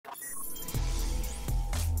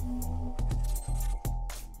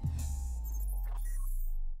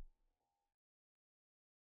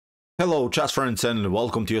Hello chess friends and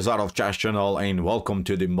welcome to Jozarov chess channel and welcome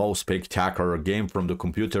to the most spectacular game from the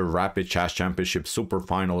Computer Rapid Chess Championship Super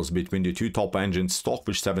Finals between the two top engines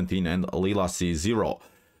Stockfish 17 and Leela C0.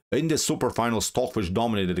 In the Super Finals, Stockfish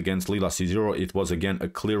dominated against Leela C0. It was again a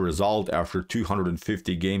clear result. After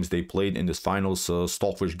 250 games they played in this finals,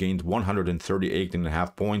 Stockfish gained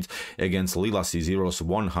 138.5 points against Leela C0's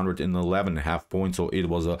 111.5 points. So it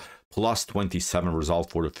was a plus 27 result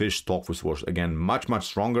for the fish. Stockfish was again much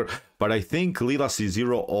stronger, but I think Leela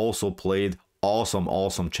C0 also played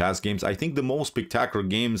awesome chess games. I think the most spectacular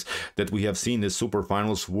games that we have seen in the super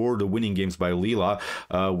finals were the winning games by Leela.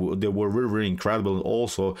 They were really incredible. And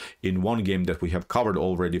also in one game that we have covered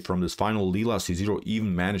already from this final, Leela C0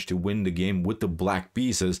 even managed to win the game with the black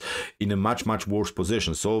pieces in a much worse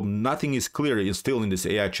position. So nothing is clear. It's still in this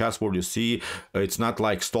AI chess world. You see, it's not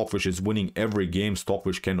like Stockfish is winning every game.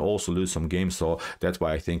 Stockfish can also lose some games. So that's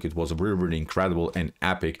why I think it was a really incredible and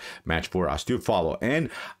epic match for us to follow.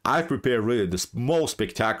 And I prepared really the most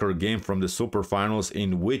spectacular game from the super finals,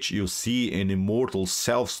 in which you see an Immortal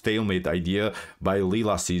self-stalemate idea by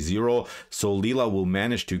Leela C0. So Leela will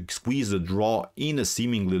manage to squeeze the draw in a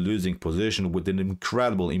seemingly losing position with an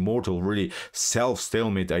incredible Immortal really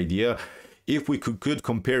self-stalemate idea. If we could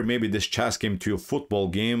compare maybe this chess game to a football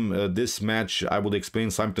game, this match, I would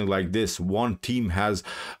explain something like this. One team has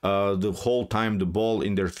the whole time the ball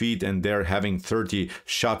in their feet and they're having 30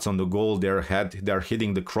 shots on the goal. They're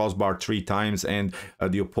hitting the crossbar 3 times, and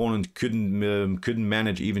the opponent couldn't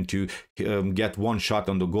manage even to get one shot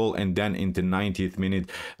on the goal, and then in the 90th minute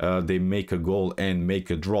they make a goal and make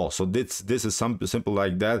a draw. So this is something simple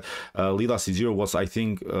like that. Leela C0 was, I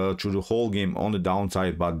think, through the whole game on the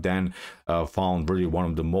downside, but then found really one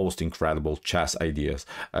of the most incredible chess ideas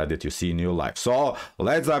that you see in your life. So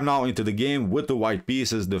let's dive now into the game with the white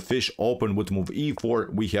pieces. The fish open with move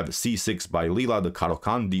e4. We have c6 by Leela, the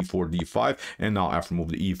Caro-Kann, d4, d5, and now after move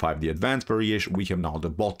the e5, the advanced variation, we have now the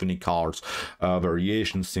Botvinnik-Carls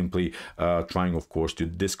variation, simply trying of course to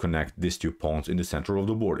disconnect these two pawns in the center of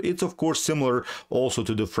the board. It's of course similar also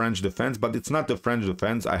to the French defense, but it's not the French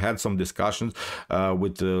defense. I had some discussions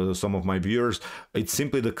with some of my viewers. It's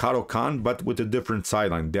simply the Caro-Kann, but with a different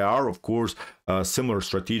sideline. There are of course similar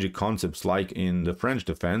strategic concepts like in the French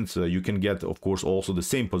defense. You can get of course also the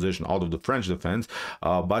same position out of the French defense,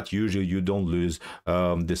 but usually you don't lose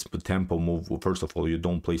this tempo move. First of all, you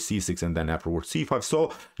don't play c6 and then afterwards c5.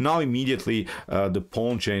 So now immediately the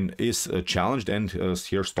pawn chain is challenged, and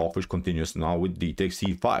here Stockfish continues now with d takes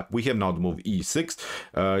c5. We have now the move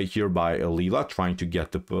e6 here by Leela, trying to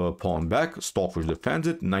get the pawn back. Stockfish defends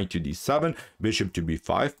it, knight to d7, bishop to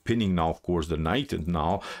b5, pinning now of course the knight, and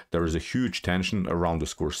now there is a huge tension around the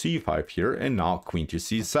square c5 here, and now queen to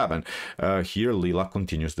c7. Here Leela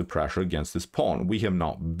continues the pressure against this pawn. We have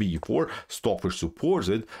now b4. Stockfish supports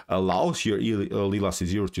it, allows here Leela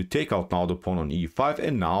c0 to take out now the pawn on e5,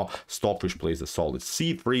 and now Stockfish plays a solid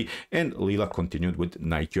c3, and Leela continued with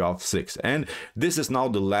knight to f6. And this is now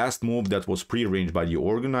the last move that was prearranged by the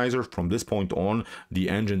organizer. From this point on, the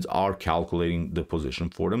engines are calculating the position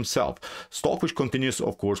for themselves. Stockfish continues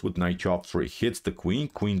of course with knight to f3, hits the queen,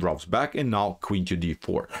 queen drops back, and now queen to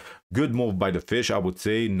d4. Good move by the fish, I would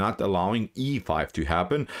say, not allowing e5 to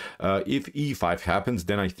happen. If e5 happens,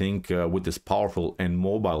 then I think with this powerful and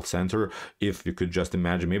mobile center, if you could just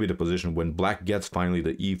imagine maybe the position when black gets finally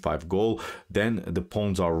the e5 goal, then the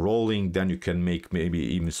pawns are rolling, then you can make maybe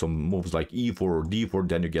even some moves like e4 or d4,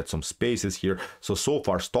 then you get some spaces here. So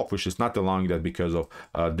far Stockfish is not allowing that because of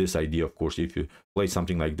this idea. Of course, if you play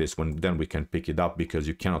something like this, then we can pick it up, because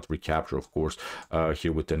you cannot recapture of course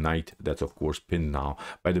here with the knight that's of course pinned now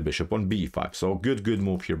by the bishop on b5. So good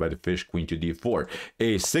move here by the fish, queen to d4.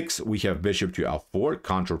 a6, we have bishop to f4,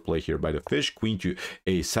 counterplay here by the fish, queen to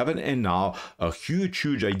a7, and now a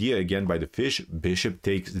huge idea again by the fish, bishop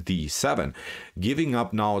takes d7, giving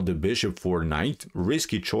up now the bishop for knight.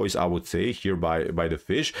 Risky choice, I would say, here by the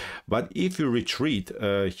fish. But if you retreat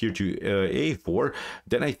here to a4,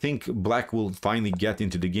 then I think black will finally get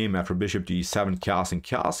into the game after bishop to e7,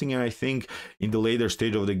 castling, and I think in the later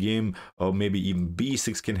stage of the game maybe even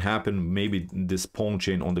b6 can happen. Maybe this pawn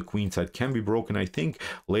chain on the queen side can be broken. I think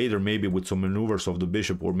later maybe with some maneuvers of the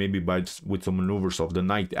bishop, or maybe with some maneuvers of the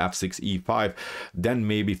knight, f6, e5, then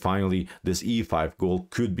maybe finally this e5 goal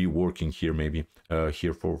could be working here, maybe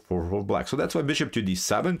here for black. So that's why bishop to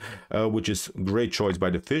d7, which is great choice by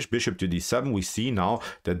the fish. Bishop to d7, we see now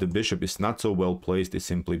that the bishop is not so well placed. It's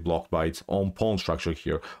simply blocked by its own pawn structure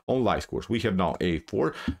here on light course. We have now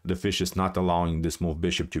a4. The fish is not allowing this move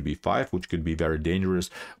bishop to b5, which could be very dangerous.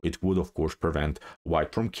 it would of course prevent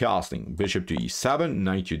white from castling. Bishop to e7,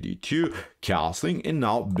 knight to d2, castling, and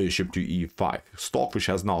now bishop to e5. Stockfish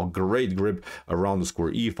has now great grip around the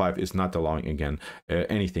square. e5 is not allowing again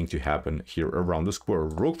anything to happen here around the square.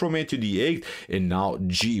 Rook from a to d8, and now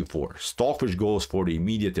g4. Stockfish goes for the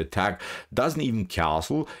immediate attack, doesn't even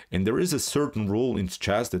castle, and there is a certain rule in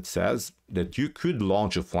chess that says that you could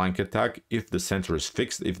launch a flank attack if the center is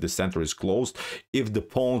fixed, if the center is closed, if the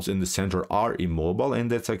pawns in the center are immobile, and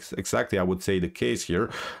that's exactly, I would say, the case here.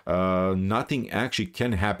 Nothing actually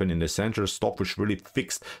can happen in the center. Stockfish really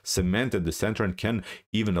fixed, cemented the center, and can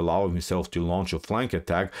even allow himself to launch a flank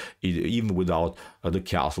attack even without the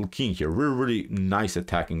castle king here. Really nice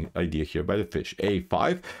attacking idea here by the fish.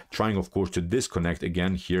 a5, trying of course to disconnect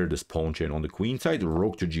again here this pawn chain on the queen side.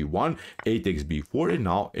 Rook to g1, a takes b4, and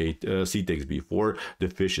now c takes b4. The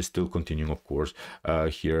fish is still continuing of course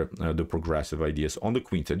here the progressive ideas on the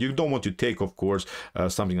queen side. You don't want to take of course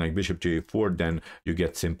something like bishop to a4, then you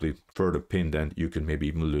get simply further pinned and you can maybe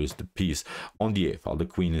even lose the piece on the a file. The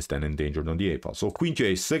queen is then endangered on the a file. So queen to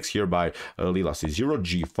a6 here by Leela c0,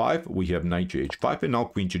 g5, we have knight to h5, and now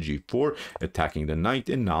queen to g4, attacking the knight,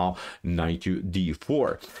 and now knight to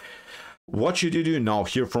d4. What should you do now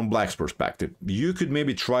here from black's perspective? You could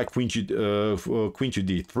maybe try queen to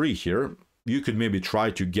d3 here. You could maybe try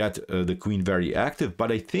to get the queen very active,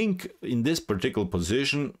 but I think in this particular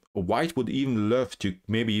position, white would even love to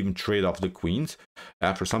maybe even trade off the queens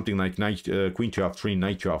after something like queen to f3,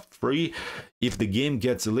 knight to f3. If the game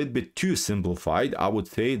gets a little bit too simplified, I would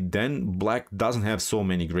say then black doesn't have so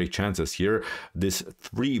many great chances here. This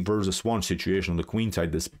 3 versus 1 situation on the queen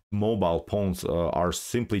side, this mobile pawns are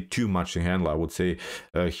simply too much to handle, I would say,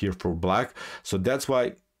 here for black. So that's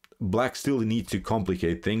why black still needs to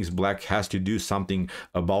complicate things. Black has to do something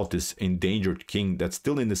about this endangered king that's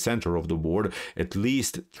still in the center of the board, at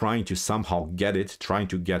least trying to somehow get it, trying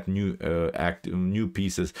to get new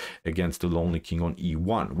pieces against the lonely king on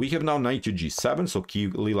e1. We have now knight to g7, so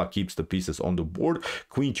Leela keeps the pieces on the board.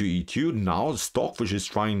 Queen to e2. Now Stockfish is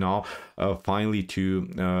trying now finally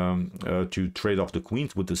to trade off the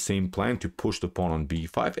queens with the same plan to push the pawn on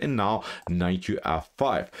b5, and now knight to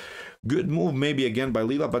f5. Good move maybe again by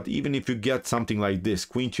Leela, but even if you get something like this,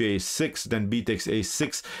 queen to a6, then b takes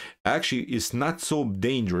a6, actually is not so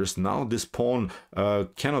dangerous. Now this pawn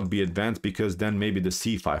cannot be advanced because then maybe the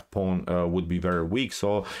c5 pawn would be very weak,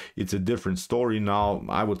 so it's a different story now.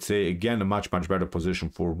 I would say again a much better position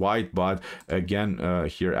for white, but again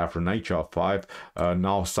here after knight to f5,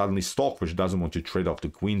 now suddenly Stockfish doesn't want to trade off the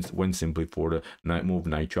queens, went simply for the move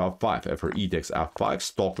knight to f5. After e takes f5,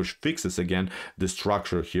 Stockfish fixes again the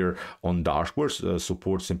structure here on dark squares,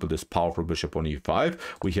 supports simply this powerful bishop on e5.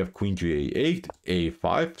 We have queen to a8,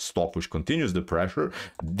 a5, Stockfish continues the pressure,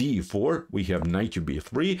 d4, we have knight to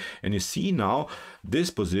b3, and you see now this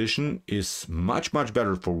position is much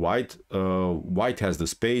better for white. White has the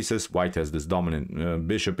spaces, white has this dominant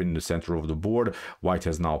bishop in the center of the board, white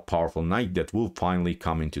has now a powerful knight that will finally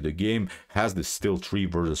come into the game, has this still 3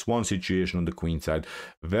 versus 1 situation on the queen side.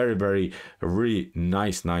 Very really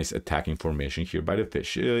nice attacking formation here by the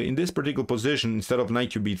fish. In this particular position, instead of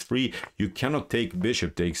knight to b3, you cannot take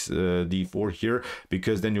bishop takes d4 here,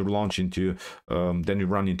 because then you launch into then you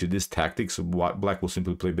run into this tactics. Black will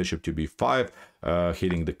simply play bishop to b5,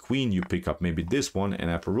 hitting the queen. You pick up maybe this one,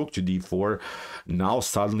 and after rook to d4, now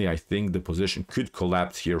suddenly I think the position could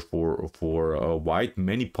collapse here for white.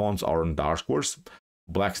 Many pawns are on dark squares.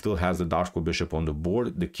 Black still has the dark square bishop on the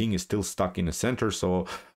board. The king is still stuck in the center, so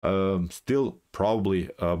still probably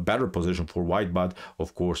a better position for white, but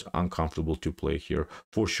of course uncomfortable to play here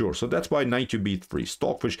for sure. So that's why knight to b3.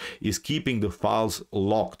 Stockfish is keeping the files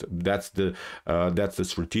locked. That's the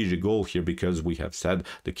strategic goal here, because we have said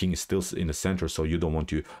the king is still in the center, so you don't want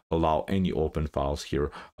to allow any open files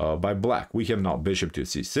here by black. We have now bishop to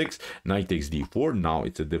c6, knight takes d4. Now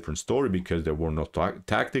it's a different story because there were no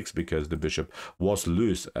tactics, because the bishop was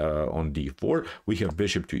loose on d4. We have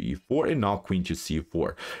bishop to e4, and now queen to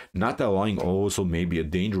c4. Not allowing also maybe a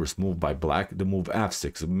dangerous move by black, the move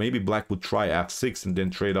f6. Maybe black would try f6 and then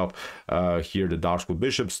trade off here the dark square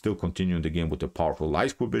bishop, still continuing the game with a powerful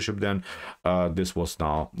light square bishop. Then this was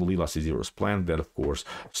now Leela c0's plan that of course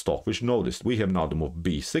Stockfish noticed. We have now the move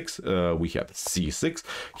b6, we have c6.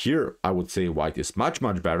 Here I would say white is much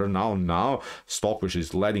better. Now Stockfish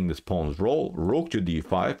is letting this pawns roll. Rook to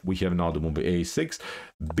d5, we have now the move a6,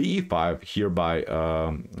 b5 here by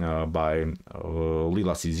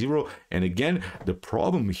Leela c0. And again, the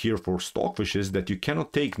problem here for Stockfish is that you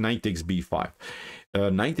cannot take knight takes b5.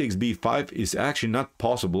 knight takes b5 is actually not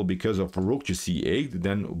possible because of rook to c8.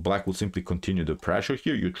 Then black will simply continue the pressure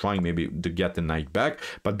here. You're trying maybe to get the knight back,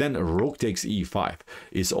 but then rook takes e5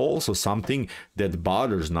 is also something that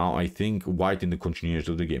bothers now, I think, white in the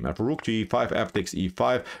continuation of the game. After rook to e5, f takes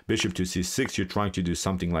e5, bishop to c6, you're trying to do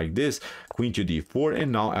something like this, queen to d4,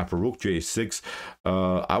 and now after rook to a6,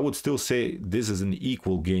 I would still say this is an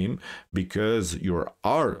equal game because you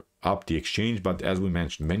are up the exchange, but as we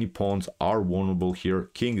mentioned, many pawns are vulnerable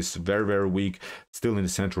here. King is very, very weak, still in the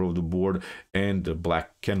center of the board, and the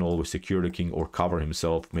black can always secure the king or cover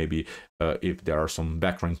himself, maybe if there are some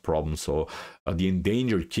backrank problems. So the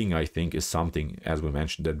endangered king, I think, is something, as we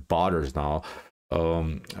mentioned, that bothers now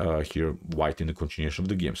here white in the continuation of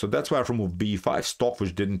the game. So that's why after move b5,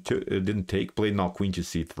 Stockfish didn't take, played now queen to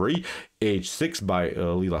c3, h6 by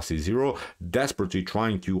Leela c0, desperately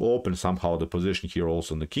trying to open somehow the position here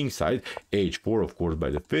also on the king side, h4 of course by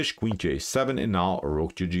the fish, queen to a7, and now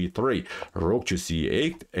rook to g3, rook to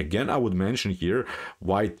c8. Again, I would mention here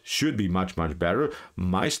white should be much better.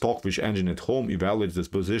 My Stockfish engine at home evaluates this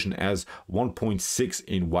position as 1.6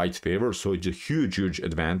 in white's favor, so it's a huge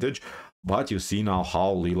advantage. But you see now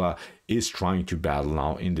how Leela is trying to battle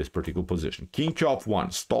now in this particular position. King to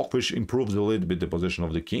f1, Stockfish improves a little bit the position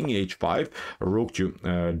of the king, h5, rook to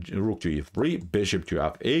e3, bishop to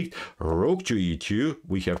f8, rook to e2,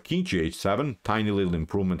 we have king to h7, tiny little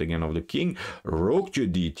improvement again of the king, rook to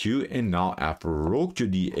d2, and now after rook to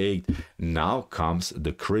d8, now comes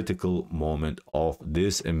the critical moment of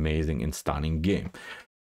this amazing and stunning game.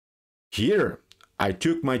 Here, I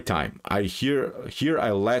took my time. Here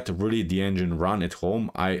I let really the engine run at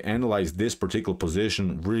home. I analyzed this particular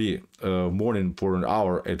position really more than for an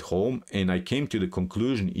hour at home, and I came to the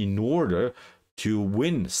conclusion, in order to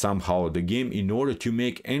win somehow the game, in order to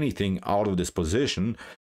make anything out of this position,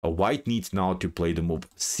 white needs now to play the move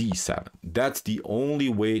c7. That's the only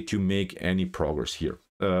way to make any progress here.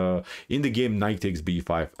 In the game, knight takes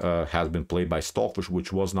b5 has been played by Stockfish,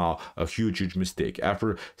 which was now a huge mistake.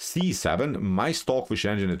 After c7, my Stockfish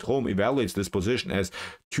engine at home evaluates this position as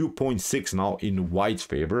 2.6 now in white's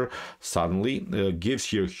favor. Suddenly gives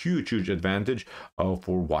here huge advantage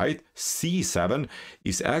for white. c7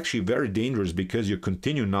 is actually very dangerous because you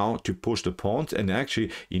continue now to push the pawns, and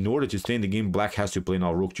actually in order to stay in the game, black has to play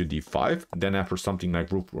now rook to d5. Then after something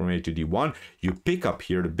like rook from a to d1, you pick up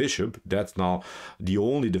here the bishop. That's now the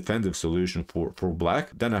only defensive solution for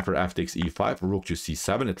black. Then after f takes e5, rook to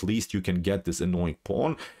c7, at least you can get this annoying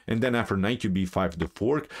pawn. And then after knight to b5, the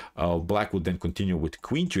fork, black would then continue with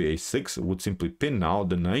queen to a6, would simply pin now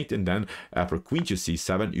the knight, and then after queen to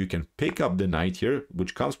c7, you can pick up the knight here,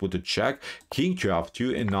 which comes with a check, king to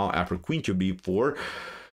f2, and now after queen to b4,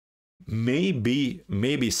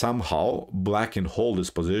 maybe somehow black can hold this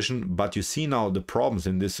position. But you see now the problems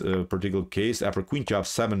in this particular case. After queen to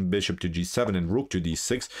f7, bishop to g7, and rook to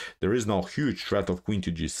d6, there is now huge threat of queen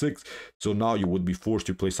to g6. So now you would be forced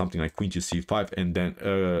to play something like queen to c5 and then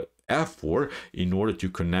f4 in order to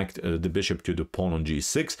connect the bishop to the pawn on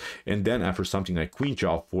g6. And then after something like queen to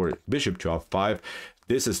f4, bishop to f5,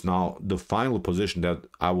 this is now the final position that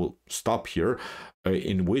I will stop here,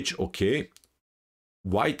 in which, okay,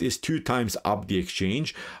 white is 2 times up the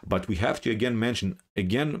exchange, but we have to again mention,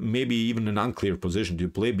 maybe even an unclear position to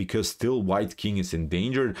play, because still white king is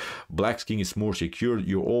endangered, black's king is more secure,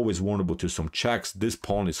 you're always vulnerable to some checks, this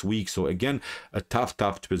pawn is weak, so again, a tough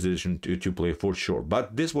position to play for sure.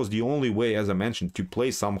 But this was the only way, as I mentioned, to play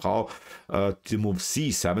somehow, to move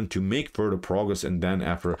c7, to make further progress, and then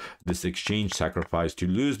after this exchange sacrifice to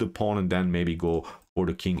lose the pawn, and then maybe go for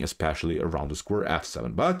the king, especially around the square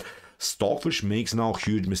f7. But Stockfish makes now a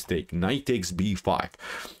huge mistake. Knight takes b5.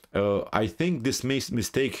 I think this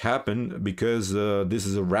mistake happened because this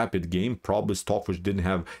is a rapid game. Probably Stockfish didn't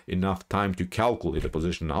have enough time to calculate the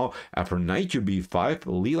position now. After knight to b5,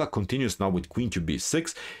 Leela continues now with queen to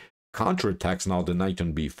b6. Counterattacks now the knight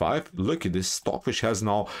on b5. Look at this, Stockfish has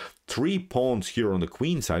now 3 pawns here on the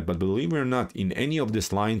queen side, but believe it or not, in any of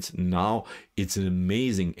these lines now it's an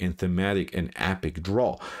amazing and thematic and epic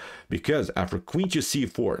draw. Because after queen to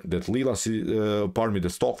c4 that the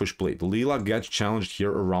Stockfish played, Leela gets challenged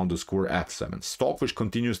here around the square f7. Stockfish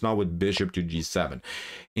continues now with bishop to g7.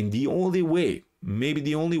 And the only way, maybe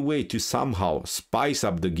the only way to somehow spice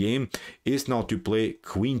up the game is now to play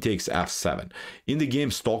queen takes f7. In the game,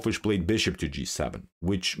 Stockfish played bishop to g7,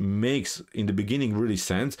 which makes in the beginning really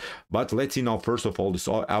sense. But let's see now first of all this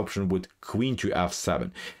option with queen to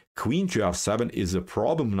f7. Queen to f7 is a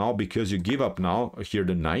problem now because you give up now here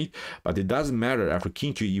the knight, but it doesn't matter. After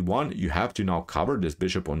king to e1, you have to now cover this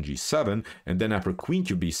bishop on g7, and then after queen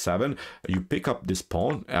to b7, you pick up this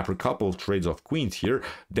pawn. After a couple of trades of queens here,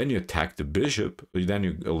 then you attack the bishop, then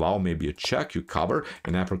you allow maybe a check, you cover,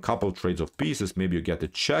 and after a couple of trades of pieces, maybe you get a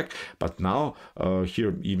check. But now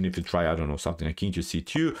here, even if you try, I don't know, something like king to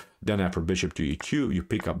c2, then after bishop to e2, you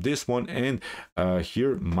pick up this one, and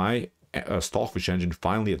here my Stockfish engine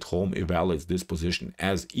finally at home evaluates this position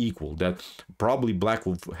as equal, that probably black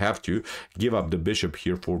will have to give up the bishop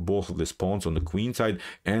here for both of these pawns on the queen side,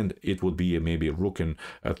 and it would be maybe a rook and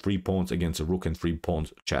 3 pawns against a rook and 3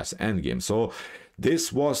 pawns chess endgame. So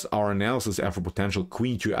this was our analysis after potential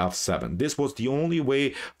queen to f7. This was the only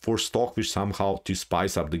way for Stockfish somehow to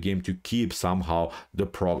spice up the game, to keep somehow the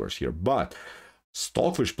progress here. But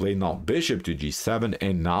Stockfish played now bishop to g7,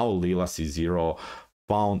 and now Leela c0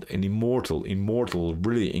 found an immortal,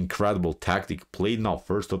 really incredible tactic. Played now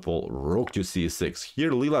first of all rook to c6.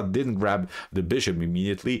 Here Leela didn't grab the bishop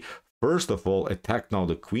immediately. First of all, attacked now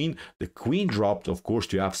the queen. The queen dropped, of course,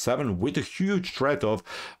 to f7 with a huge threat of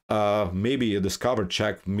maybe a discovered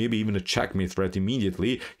check, maybe even a checkmate threat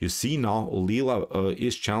immediately. You see now Leela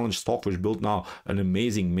is challenged. Stockfish built now an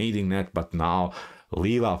amazing mating net, but now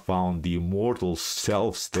Leela found the immortal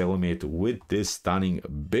self-stalemate with this stunning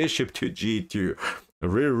bishop to g2.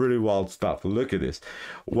 Really wild stuff. Look at this.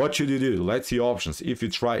 What should you do? Let's see options. If you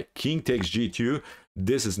try king takes g2,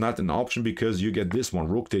 this is not an option because you get this one,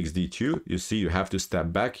 rook takes d2. You see, you have to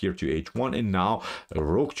step back here to h1, and now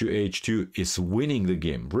rook to h2 is winning the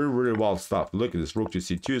game. Really wild stuff. Look at this, rook to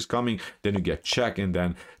c2 is coming, then you get check, and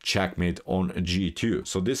then checkmate on g2.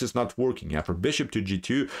 So this is not working. After bishop to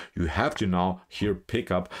g2, you have to now here pick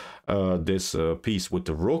up this piece with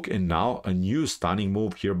the rook, and now a new stunning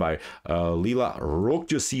move here by Leela, rook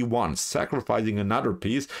to c1, sacrificing another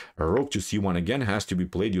piece. Rook to c1 again has to be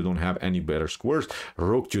played. You don't have any better squares.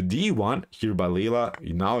 Rook to d1 here by Leela.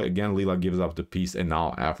 Now again Leela gives up the piece, and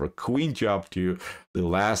now after queen to f2, the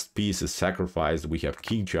last piece is sacrificed. We have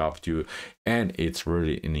king to f2, and it's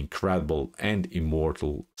really an incredible and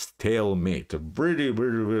immortal stalemate.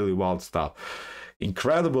 Really wild stuff.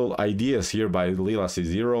 Incredible ideas here by Leela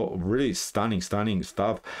c0. Really stunning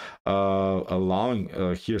stuff, allowing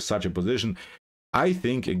here such a position. I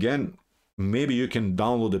think again, maybe you can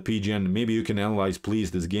download the PGN, maybe you can analyze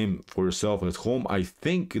please this game for yourself at home. I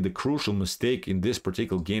think the crucial mistake in this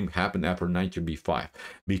particular game happened after knight to b5,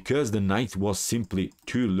 because the knight was simply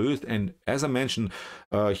too loose, and as I mentioned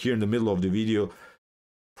here in the middle of the video,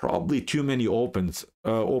 probably too many open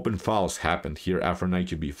fouls happened here after knight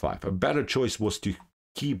to b5. A better choice was to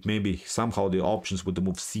keep maybe somehow the options with the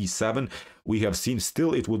move c7. We have seen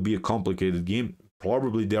still it would be a complicated game.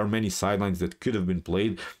 Probably there are many sidelines that could have been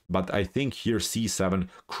played, but I think here c7,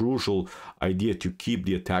 crucial idea to keep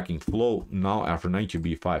the attacking flow. Now after knight to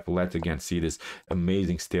b5, let's again see this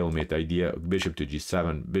amazing stalemate idea. Bishop to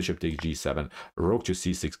g7, bishop takes g7, rook to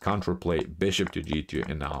c6, counterplay, bishop to g2,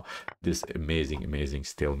 and now this amazing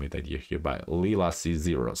stalemate idea here by Leela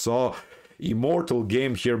c0. So immortal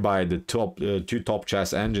game here by the two top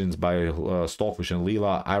chess engines by Stockfish and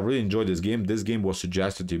Leela. I really enjoyed this game. This game was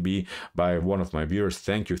suggested to be by one of my viewers.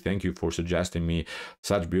 Thank you for suggesting me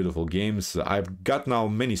such beautiful games. I've got now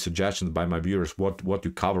many suggestions by my viewers what to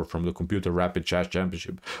cover from the Computer Rapid Chess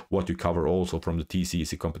Championship, what to cover also from the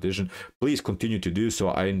TCEC competition. Please continue to do so.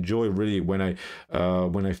 I enjoy really when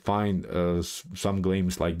I find some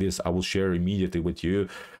games like this, I will share immediately with you.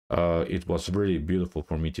 It was really beautiful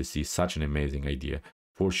for me to see such an amazing idea,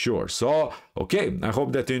 for sure. So, okay, I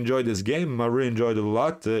hope that you enjoyed this game. I really enjoyed it a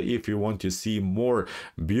lot. If you want to see more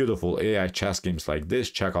beautiful AI chess games like this,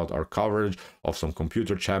 check out our coverage of some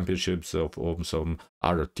computer championships, of some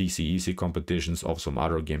other TCEC competitions, of some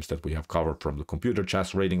other games that we have covered from the computer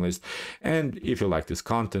chess rating list. And if you like this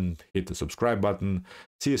content, hit the subscribe button.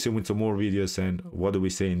 See you soon with some more videos. And what do we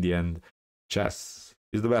say in the end? Chess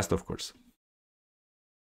is the best, of course.